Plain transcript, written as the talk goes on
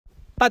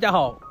大家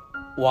好，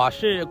我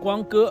是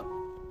光哥。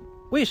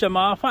为什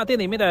么饭店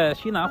里面的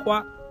西兰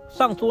花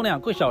上桌2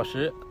个小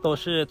时都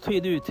是翠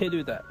绿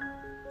的，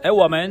而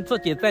我们自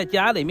己在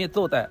家里面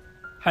做的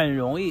很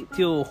容易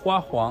就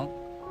发黄？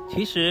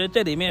其实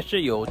这里面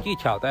是有技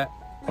巧的。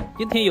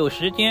今天有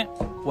时间，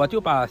我就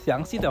把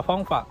详细的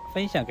方法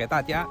分享给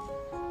大家，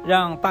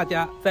让大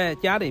家在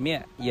家里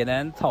面也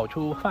能炒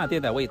出饭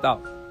店的味道。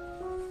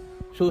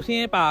首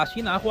先把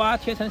西兰花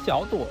切成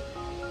小朵，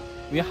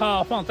然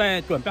后放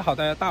在准备好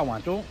的大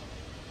碗中。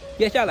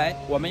接下来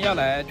我们要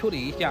来处理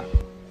一下，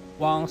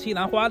往西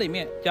兰花里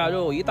面加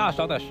入1大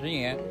勺的食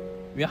盐，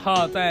然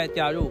后再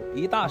加入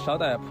1大勺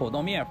的普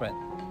通面粉。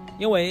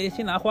因为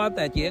西兰花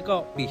的结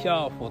构比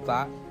较复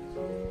杂，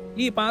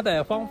一般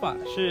的方法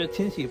是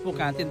清洗不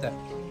干净的，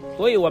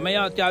所以我们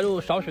要加入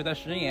少许的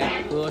食盐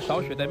和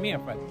少许的面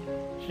粉。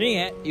食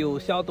盐有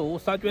消毒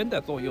杀菌的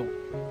作用，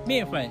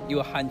面粉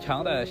有很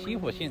强的吸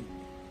附性。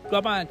抓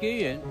拌均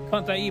匀，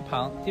放在一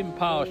旁浸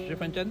泡10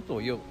分钟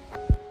左右。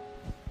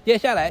接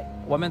下来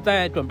我们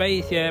再准备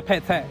一些配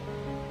菜，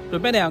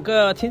准备2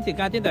个清洗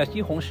干净的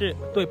西红柿，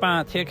对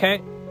半切开。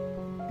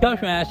挑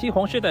选西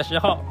红柿的时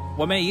候，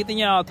我们一定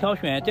要挑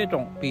选这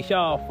种比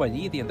较粉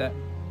一点的，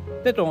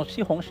这种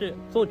西红柿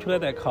做出来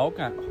的口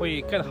感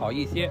会更好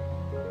一些。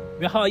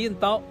然后用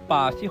刀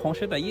把西红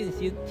柿的硬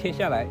心切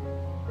下来，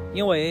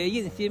因为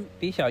硬心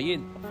比较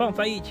硬，放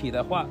在一起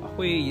的话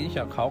会影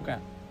响口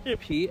感。柿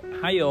皮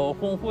含有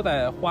丰富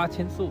的花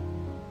青素，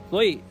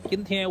所以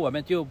今天我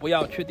们就不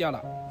要去掉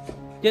了。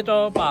接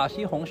着把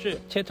西红柿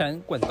切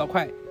成滚刀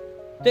块，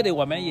这里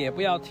我们也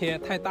不要切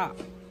太大，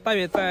大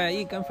约在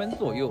1公分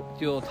左右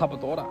就差不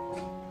多了，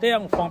这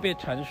样方便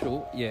成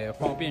熟也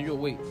方便入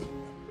味。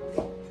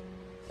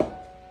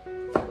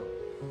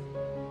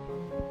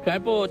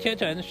全部切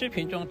成视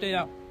频中这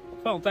样，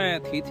放在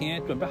提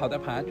前准备好的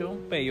盘中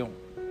备用。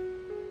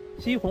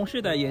西红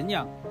柿的营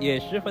养也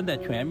十分的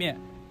全面，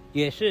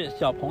也是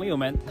小朋友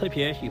们特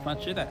别喜欢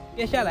吃的。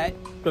接下来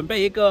准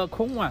备一个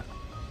空碗，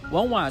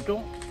往碗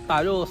中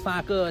打入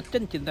3个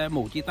正经的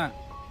母鸡蛋，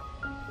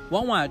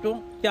往碗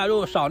中加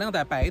入少量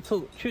的白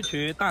醋去除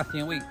蛋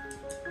腥味。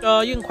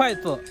用筷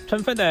子充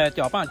分的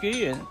搅拌均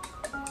匀。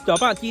搅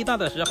拌鸡蛋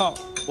的时候，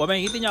我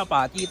们一定要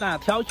把鸡蛋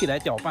挑起来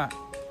搅拌，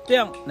这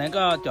样能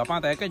够搅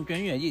拌得更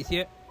均匀一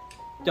些。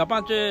搅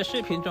拌至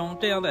视频中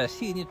这样的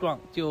细腻状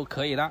就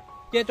可以了。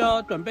接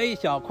着准备1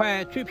小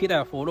块去皮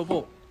的胡萝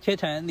卜，切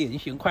成菱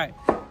形块，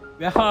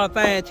然后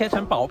再切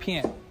成薄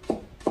片。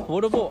胡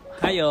萝卜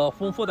含有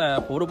丰富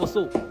的胡萝卜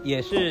素，也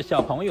是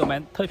小朋友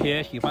们特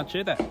别喜欢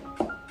吃的。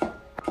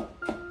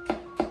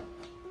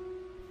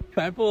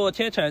全部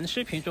切成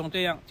视频中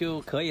这样就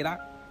可以了。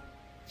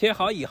切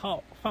好以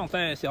后放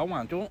在小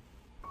碗中，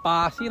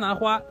把西兰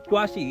花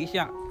抓洗一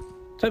下，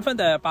充分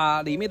的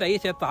把里面的一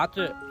些杂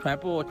质全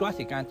部抓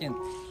洗干净，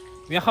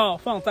然后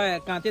放在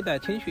干净的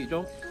清水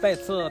中再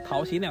次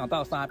淘洗2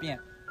到3遍。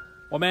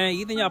我们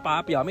一定要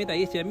把表面的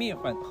一些面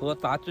粉和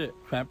杂质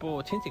全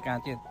部清洗干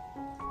净，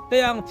这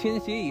样清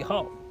洗以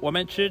后我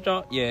们吃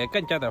着也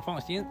更加的放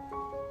心。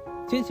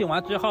清洗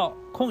完之后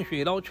控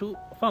水捞出，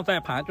放在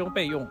盘中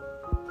备用。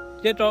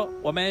接着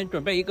我们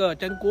准备一个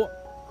蒸锅，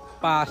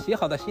把洗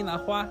好的西兰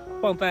花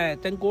放在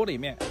蒸锅里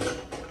面。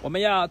我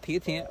们要提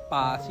前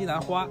把西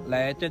兰花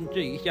来蒸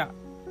制一下，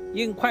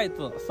用筷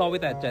子稍微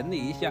的整理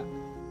一下，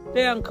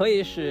这样可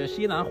以使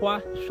西兰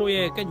花熟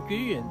叶更均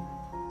匀。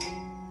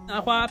西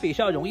兰花比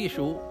较容易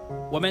熟，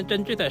我们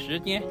蒸制的时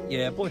间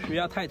也不需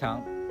要太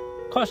长。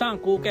靠上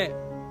锅盖，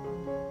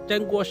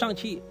蒸锅上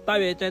气，大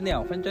约蒸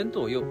2分钟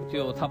左右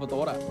就差不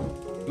多了。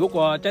如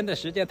果蒸的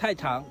时间太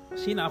长，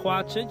西兰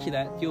花吃起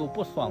来就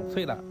不爽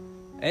脆了，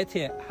而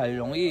且很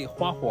容易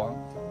发黄。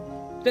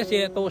这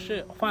些都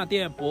是饭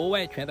店不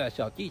外传的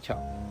小技巧。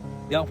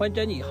2分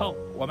钟以后，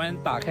我们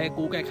打开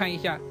锅盖看一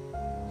下，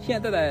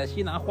现在的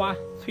西兰花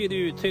翠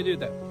绿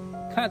的，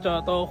看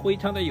着都非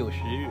常的有食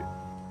欲。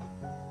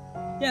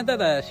现在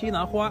的西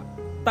兰花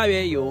大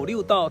约有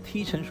6到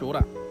7成熟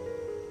了。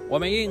我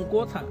们用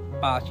锅铲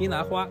把西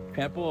兰花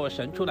全部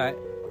盛出来，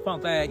放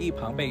在一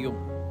旁备用。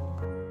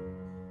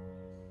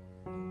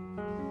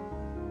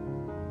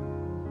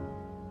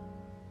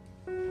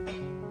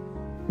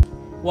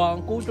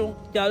往锅中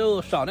加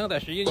入少量的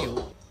食用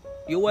油，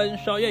油温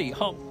烧热以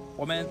后，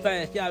我们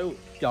再加入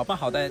搅拌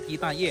好的鸡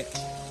蛋液。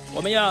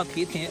我们要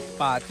提前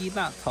把鸡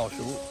蛋炒熟，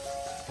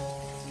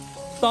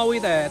稍微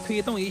的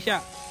推动一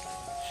下，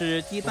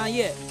使鸡蛋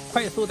液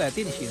快速的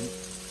定型。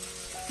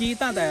鸡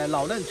蛋的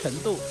老嫩程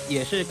度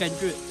也是根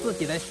据自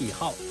己的喜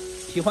好，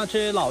喜欢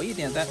吃老一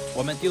点的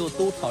我们就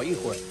多炒一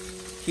会儿，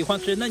喜欢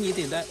吃嫩一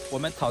点的我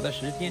们炒的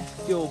时间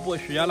就不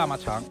需要那么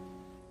长。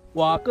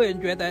我个人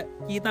觉得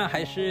鸡蛋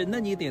还是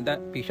嫩一点的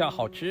比较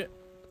好吃，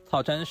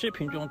炒成视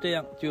频中这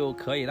样就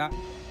可以了。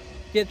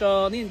接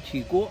着另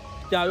起锅，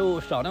加入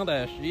少量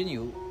的食用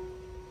油，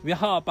然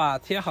后把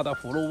切好的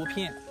胡萝卜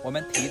片我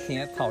们提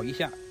前炒一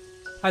下。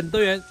很多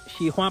人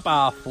喜欢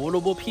把胡萝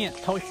卜片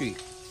焯水，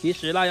其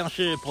实那样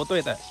是不对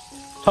的。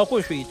焯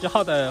过水之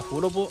后的胡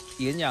萝卜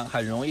营养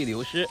很容易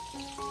流失，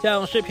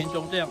像视频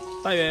中这样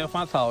大约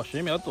翻炒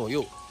10秒左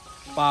右，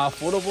把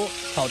胡萝卜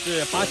炒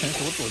至8成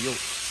熟左右，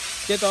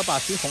接着把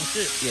西红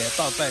柿也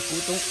倒在锅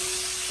中，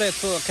再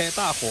次开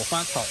大火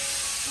翻炒，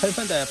充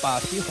分的把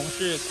西红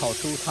柿炒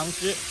出汤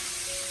汁。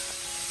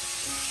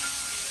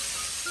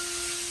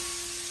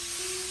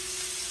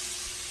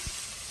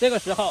这个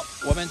时候，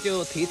我们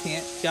就提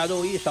前加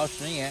入1勺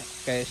食盐，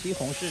给西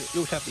红柿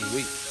入下底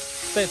味，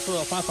再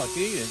次翻炒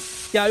均匀。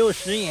加入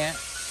食盐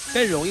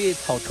更容易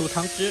炒出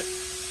汤汁，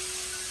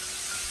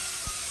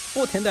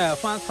不停的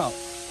翻炒，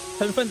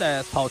充分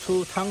的炒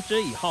出汤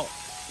汁以后，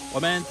我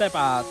们再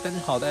把蒸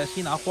好的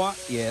西兰花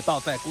也倒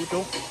在锅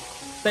中，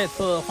再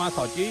次翻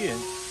炒均匀，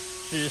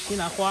使西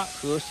兰花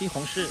和西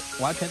红柿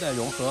完全的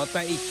融合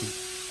在一起。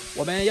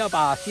我们要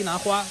把西兰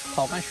花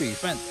炒干水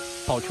分，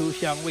炒出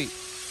香味。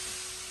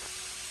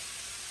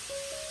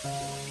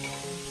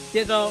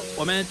接着，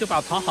我们就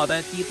把炒好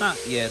的鸡蛋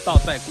也倒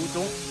在锅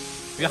中，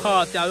然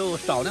后加入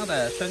少量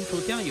的生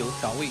抽酱油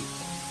调味，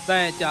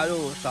再加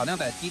入少量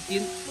的鸡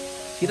精，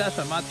其他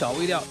什么调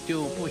味料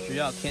就不需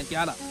要添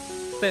加了。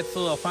再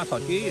次翻炒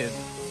均匀，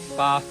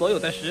把所有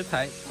的食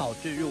材炒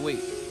至入味。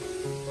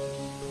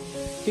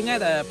亲爱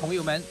的朋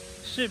友们，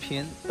视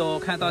频都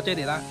看到这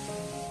里了，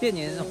借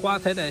您发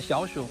财的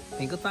小手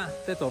点个赞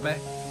再走呗。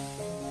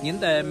您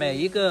的每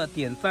一个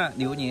点赞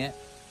留言，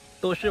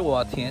都是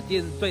我前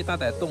进最大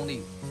的动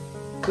力。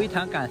非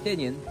常感谢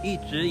您一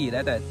直以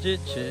来的支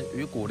持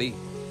与鼓励。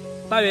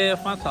大约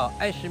翻炒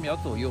20秒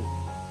左右，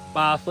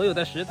把所有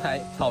的食材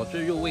炒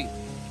至入味，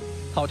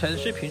炒成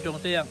视频中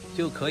这样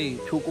就可以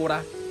出锅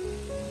啦。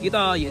一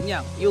道营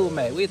养又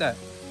美味的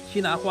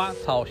西兰花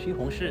炒西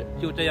红柿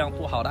就这样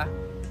做好了，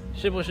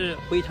是不是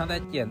非常的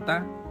简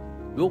单？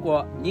如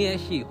果你也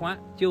喜欢，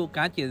就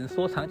赶紧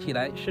收藏起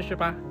来试试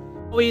吧。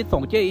稍微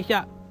总结一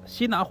下，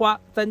西兰花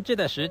蒸制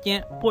的时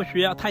间不需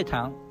要太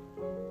长，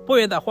不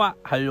然的话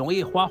很容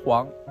易发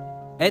黄，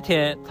而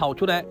且炒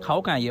出来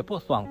口感也不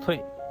爽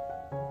脆。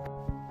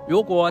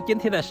如果今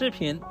天的视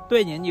频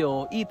对您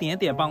有一点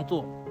点帮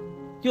助，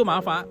就麻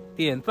烦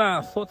点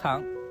赞、收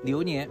藏、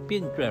留言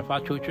并转发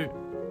出去。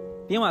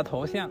点我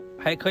头像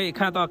还可以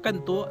看到更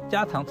多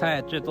家常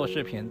菜制作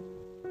视频。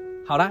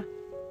好了，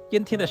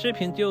今天的视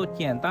频就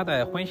简单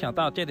的分享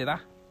到这里啦，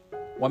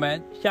我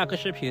们下个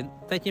视频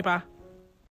再见吧。